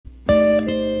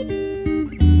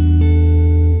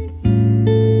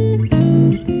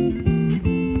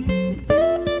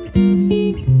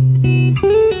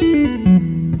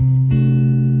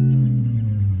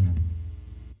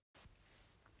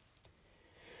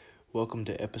Welcome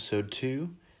to episode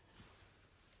 2.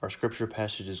 Our scripture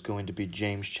passage is going to be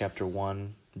James chapter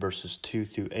 1, verses 2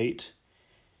 through 8.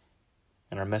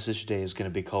 And our message today is going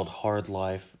to be called Hard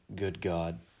Life, Good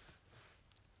God.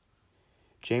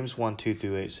 James 1, 2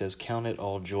 through 8 says, "Count it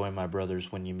all joy, my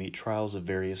brothers, when you meet trials of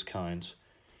various kinds.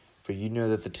 For you know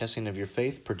that the testing of your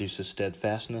faith produces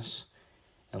steadfastness,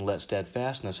 and let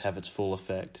steadfastness have its full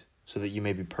effect, so that you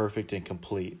may be perfect and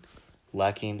complete,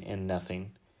 lacking in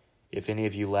nothing. If any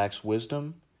of you lacks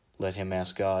wisdom, let him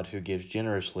ask God, who gives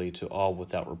generously to all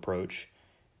without reproach,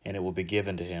 and it will be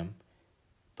given to him.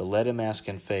 But let him ask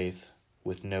in faith,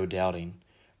 with no doubting.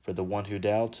 For the one who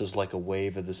doubts is like a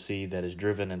wave of the sea that is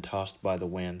driven and tossed by the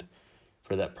wind.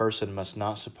 For that person must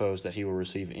not suppose that he will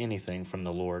receive anything from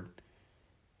the Lord.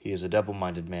 He is a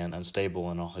double-minded man, unstable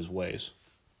in all his ways."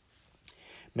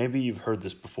 Maybe you've heard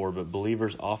this before, but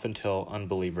believers often tell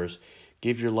unbelievers,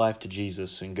 "Give your life to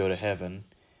Jesus and go to heaven."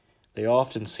 They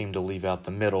often seem to leave out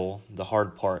the middle, the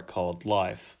hard part called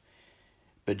life.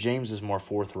 But James is more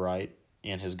forthright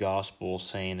in his gospel,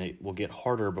 saying it will get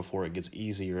harder before it gets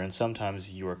easier, and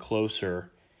sometimes you are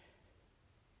closer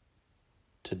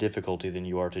to difficulty than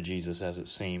you are to Jesus, as it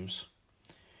seems.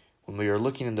 When we are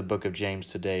looking in the book of James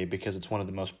today, because it's one of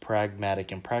the most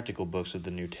pragmatic and practical books of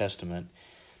the New Testament,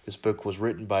 this book was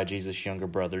written by Jesus' younger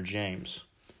brother, James.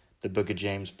 The book of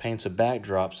James paints a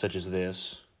backdrop such as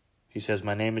this. He says,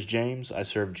 "My name is James, I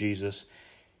serve Jesus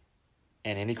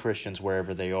and any Christians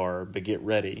wherever they are, but get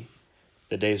ready.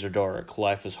 The days are dark,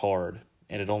 life is hard,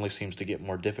 and it only seems to get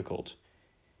more difficult."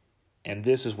 And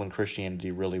this is when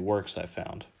Christianity really works, I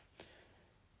found.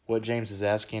 What James is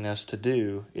asking us to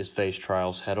do is face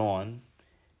trials head on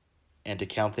and to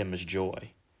count them as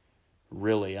joy.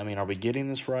 Really, are we getting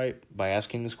this right by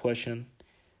asking this question?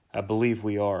 I believe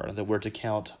we are, that we're to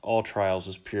count all trials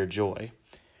as pure joy.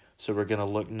 So we're going to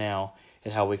look now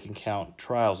at how we can count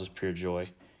trials as pure joy,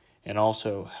 and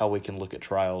also how we can look at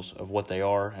trials of what they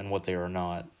are and what they are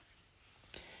not.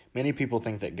 Many people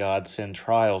think that God sends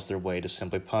trials their way to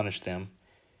simply punish them.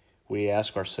 We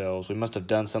ask ourselves, we must have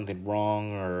done something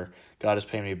wrong, or God is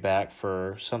paying me back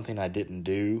for something I didn't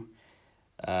do.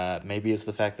 Maybe it's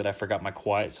the fact that I forgot my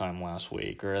quiet time last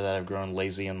week, or that I've grown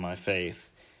lazy in my faith,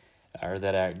 or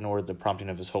that I ignored the prompting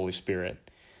of His Holy Spirit.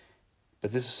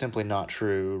 But this is simply not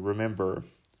true. Remember,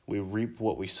 we reap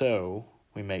what we sow,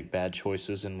 we make bad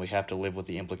choices, and we have to live with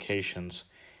the implications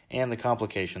and the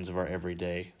complications of our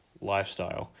everyday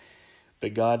lifestyle.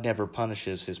 But God never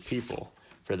punishes His people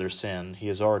for their sin. He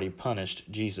has already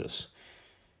punished Jesus.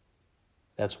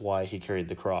 That's why He carried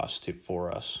the cross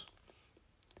for us,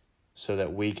 so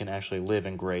that we can actually live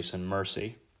in grace and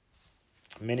mercy.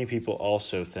 Many people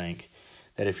also think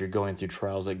that if you're going through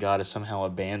trials, that God has somehow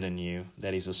abandoned you,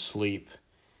 that He's asleep.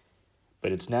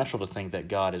 But it's natural to think that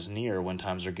God is near when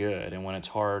times are good, and when it's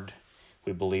hard,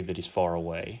 we believe that He's far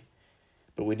away.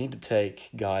 But we need to take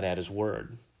God at His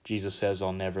word. Jesus says,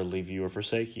 "I'll never leave you or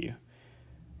forsake you.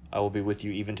 I will be with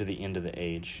you even to the end of the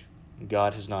age."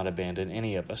 God has not abandoned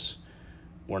any of us.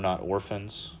 We're not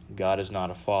orphans. God is not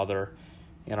a father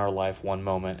in our life one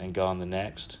moment and gone the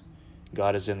next.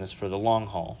 God is in this for the long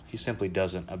haul. He simply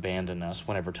doesn't abandon us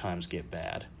whenever times get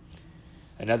bad.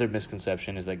 Another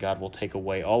misconception is that God will take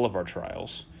away all of our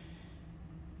trials.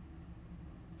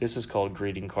 This is called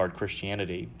greeting card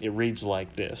Christianity. It reads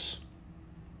like this: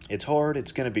 "It's hard,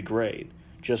 it's going to be great.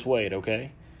 Just wait,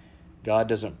 okay?" God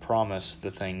doesn't promise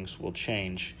the things will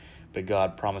change, but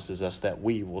God promises us that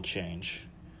we will change.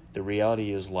 The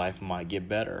reality is life might get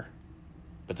better,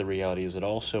 but the reality is it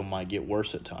also might get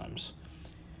worse at times.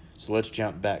 So let's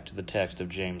jump back to the text of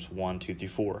James 1, 2 through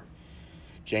 4.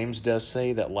 James does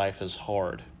say that life is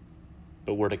hard,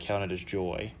 but we're to count it as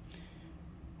joy.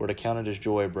 We're to count it as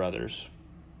joy, brothers,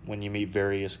 when you meet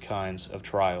various kinds of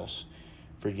trials,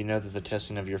 for you know that the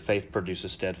testing of your faith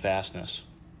produces steadfastness.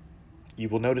 You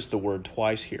will notice the word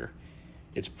twice here.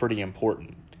 It's pretty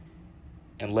important.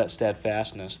 "And let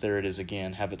steadfastness," there it is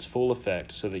again, "have its full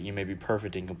effect, so that you may be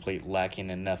perfect and complete, lacking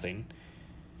in nothing."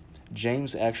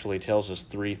 James actually tells us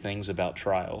 3 things about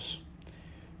trials.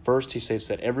 First, he says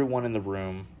that everyone in the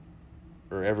room,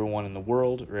 or everyone in the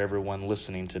world, or everyone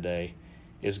listening today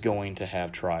is going to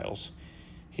have trials.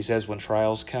 He says when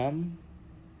trials come,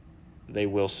 they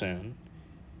will soon.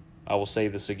 I will say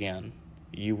this again.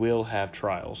 You will have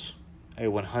trials. A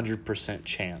 100%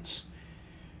 chance.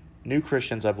 New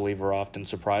Christians, I believe, are often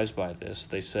surprised by this.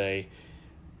 They say,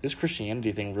 this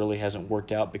Christianity thing really hasn't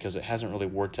worked out because it hasn't really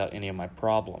worked out any of my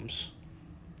problems.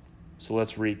 So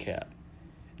let's recap.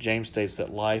 James states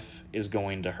that life is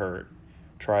going to hurt.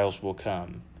 Trials will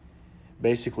come.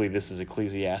 Basically, this is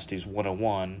Ecclesiastes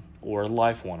 101 or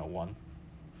Life 101.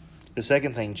 The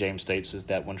second thing James states is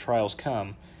that when trials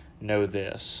come, know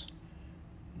this.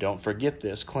 Don't forget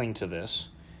this, cling to this.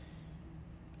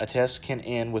 A test can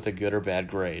end with a good or bad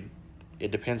grade.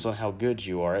 It depends on how good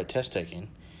you are at test taking.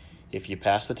 If you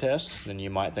pass the test, then you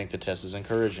might think the test is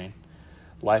encouraging.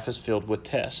 Life is filled with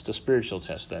tests, a spiritual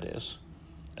test, that is.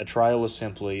 A trial is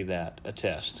simply that, a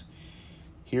test.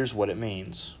 Here's what it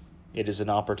means. It is an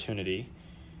opportunity.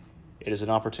 It is an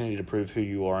opportunity to prove who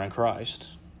you are in Christ,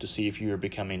 to see if you are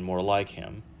becoming more like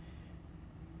Him.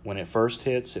 When it first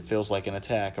hits, it feels like an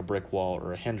attack, a brick wall,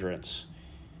 or a hindrance.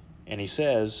 And he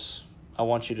says, I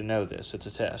want you to know this. It's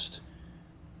a test.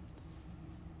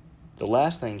 The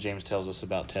last thing James tells us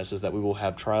about tests is that we will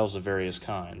have trials of various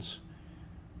kinds.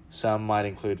 Some might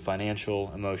include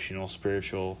financial, emotional,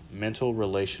 spiritual, mental,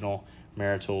 relational,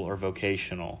 marital, or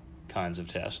vocational kinds of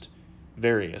tests.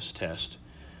 Various tests.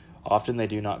 Often they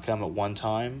do not come at one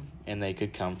time, and they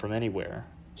could come from anywhere.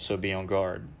 So be on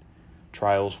guard.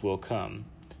 Trials will come.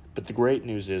 But the great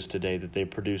news is today that they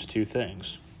produce two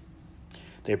things.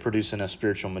 They produce in us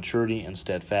spiritual maturity and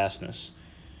steadfastness.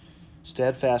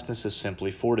 Steadfastness is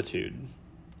simply fortitude.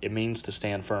 It means to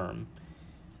stand firm.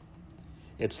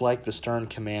 It's like the stern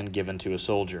command given to a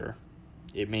soldier.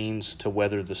 It means to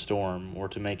weather the storm, or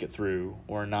to make it through,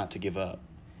 or not to give up.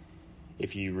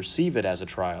 If you receive it as a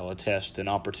trial, a test, an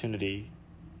opportunity,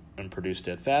 and produce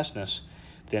steadfastness,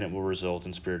 then it will result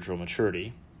in spiritual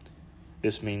maturity.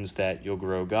 This means that you'll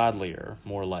grow godlier,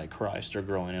 more like Christ, or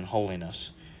growing in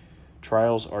holiness.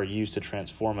 Trials are used to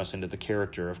transform us into the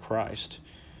character of Christ.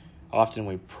 Often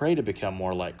we pray to become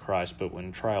more like Christ, but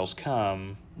when trials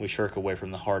come, we shirk away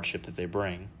from the hardship that they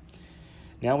bring.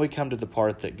 Now we come to the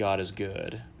part that God is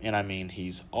good, and I mean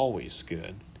He's always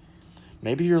good.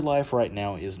 Maybe your life right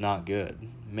now is not good.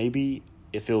 Maybe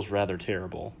it feels rather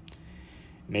terrible.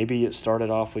 Maybe it started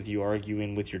off with you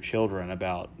arguing with your children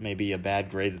about maybe a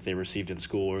bad grade that they received in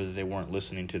school, or that they weren't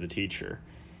listening to the teacher.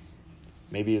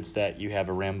 Maybe it's that you have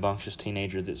a rambunctious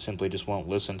teenager that simply just won't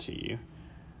listen to you.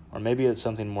 Or maybe it's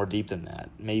something more deep than that.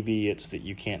 Maybe it's that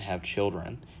you can't have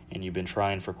children and you've been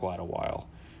trying for quite a while.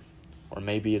 Or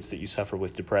maybe it's that you suffer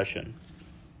with depression.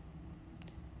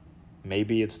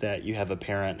 Maybe it's that you have a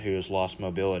parent who has lost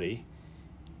mobility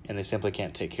and they simply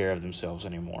can't take care of themselves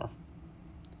anymore.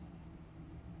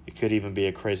 It could even be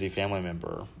a crazy family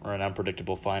member or an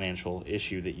unpredictable financial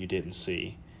issue that you didn't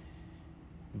see.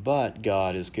 But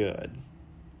God is good.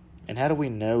 And how do we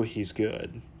know He's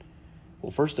good?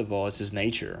 Well, first of all, it's His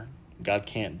nature. God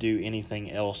can't do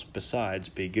anything else besides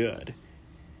be good.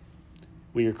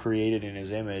 We are created in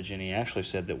His image, and He actually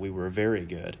said that we were very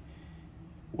good.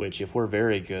 Which, if we're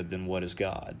very good, then what is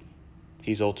God?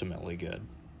 He's ultimately good.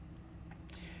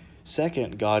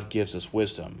 Second, God gives us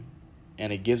wisdom,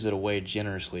 and He gives it away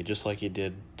generously, just like He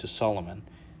did to Solomon.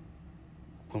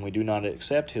 When we do not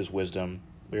accept His wisdom,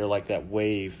 we are like that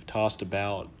wave tossed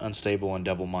about, unstable and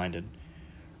double-minded.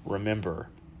 Remember,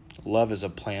 love is a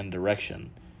planned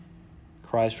direction.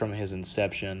 Christ, from His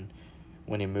inception,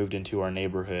 when He moved into our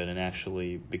neighborhood and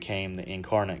actually became the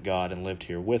incarnate God and lived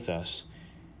here with us,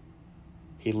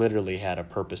 He literally had a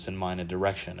purpose in mind, a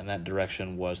direction, and that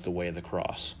direction was the way of the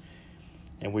cross.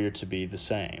 And we are to be the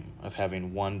same, of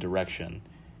having one direction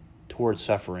towards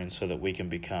suffering so that we can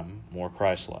become more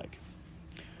Christ-like.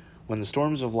 When the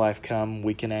storms of life come,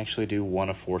 we can actually do one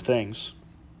of four things.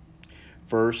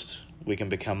 First, we can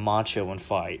become macho and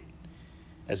fight,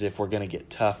 as if we're going to get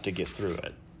tough to get through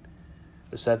it.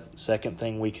 The second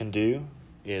thing we can do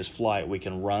is flight. We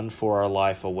can run for our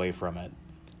life away from it.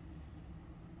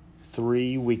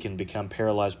 3, we can become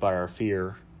paralyzed by our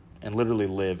fear and literally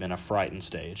live in a frightened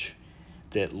stage.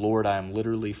 That, Lord, I am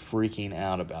literally freaking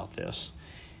out about this.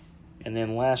 And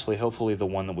then lastly, hopefully the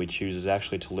one that we choose is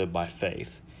actually to live by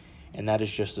faith. And that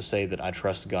is just to say that I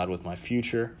trust God with my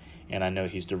future, and I know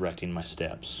He's directing my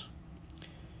steps.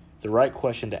 The right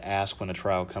question to ask when a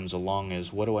trial comes along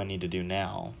is, what do I need to do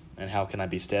now? And how can I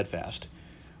be steadfast?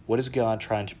 What is God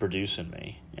trying to produce in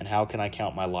me? And how can I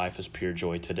count my life as pure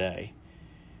joy today?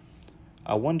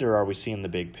 I wonder, are we seeing the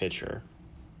big picture?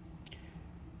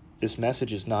 This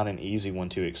message is not an easy one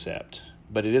to accept,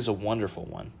 but it is a wonderful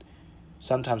one.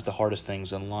 Sometimes the hardest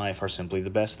things in life are simply the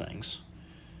best things.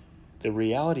 The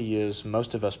reality is,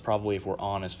 most of us probably, if we're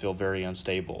honest, feel very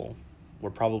unstable.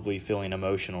 We're probably feeling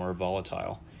emotional or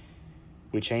volatile.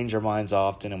 We change our minds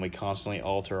often, and we constantly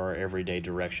alter our everyday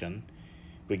direction.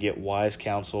 We get wise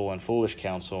counsel and foolish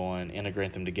counsel and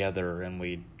integrate them together, and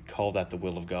we call that the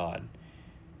will of God.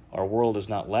 Our world is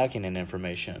not lacking in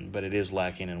information, but it is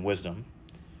lacking in wisdom.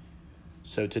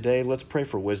 So today, let's pray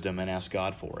for wisdom and ask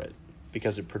God for it,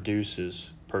 because it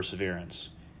produces perseverance.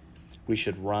 We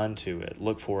should run to it,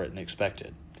 look for it, and expect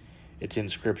it. It's in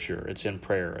Scripture. It's in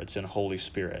prayer. It's in Holy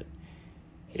Spirit.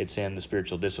 It's in the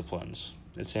spiritual disciplines.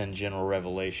 It's in general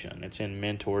revelation. It's in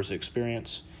mentors'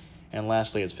 experience. And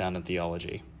lastly, it's found in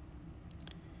theology.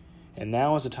 And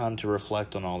now is a time to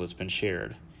reflect on all that's been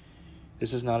shared.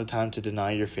 This is not a time to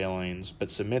deny your feelings, but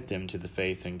submit them to the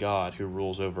faith in God who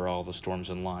rules over all the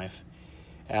storms in life.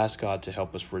 Ask God to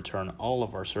help us return all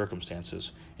of our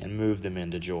circumstances and move them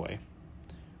into joy.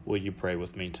 Will you pray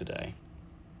with me today?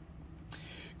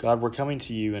 God, we're coming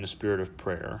to you in a spirit of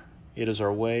prayer. It is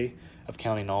our way of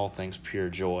counting all things pure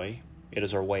joy. It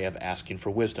is our way of asking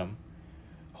for wisdom.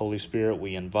 Holy Spirit,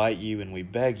 we invite you and we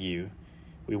beg you,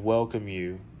 we welcome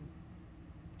you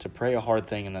to pray a hard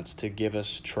thing, and that's to give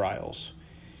us trials.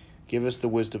 Give us the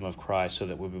wisdom of Christ so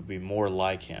that we would be more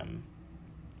like him.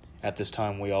 At this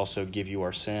time, we also give you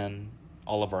our sin,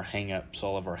 all of our hang-ups,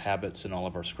 all of our habits, and all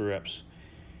of our screw-ups.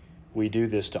 We do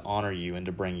this to honor you and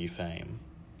to bring you fame.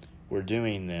 We're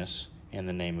doing this in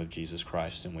the name of Jesus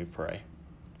Christ, and we pray.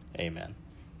 Amen.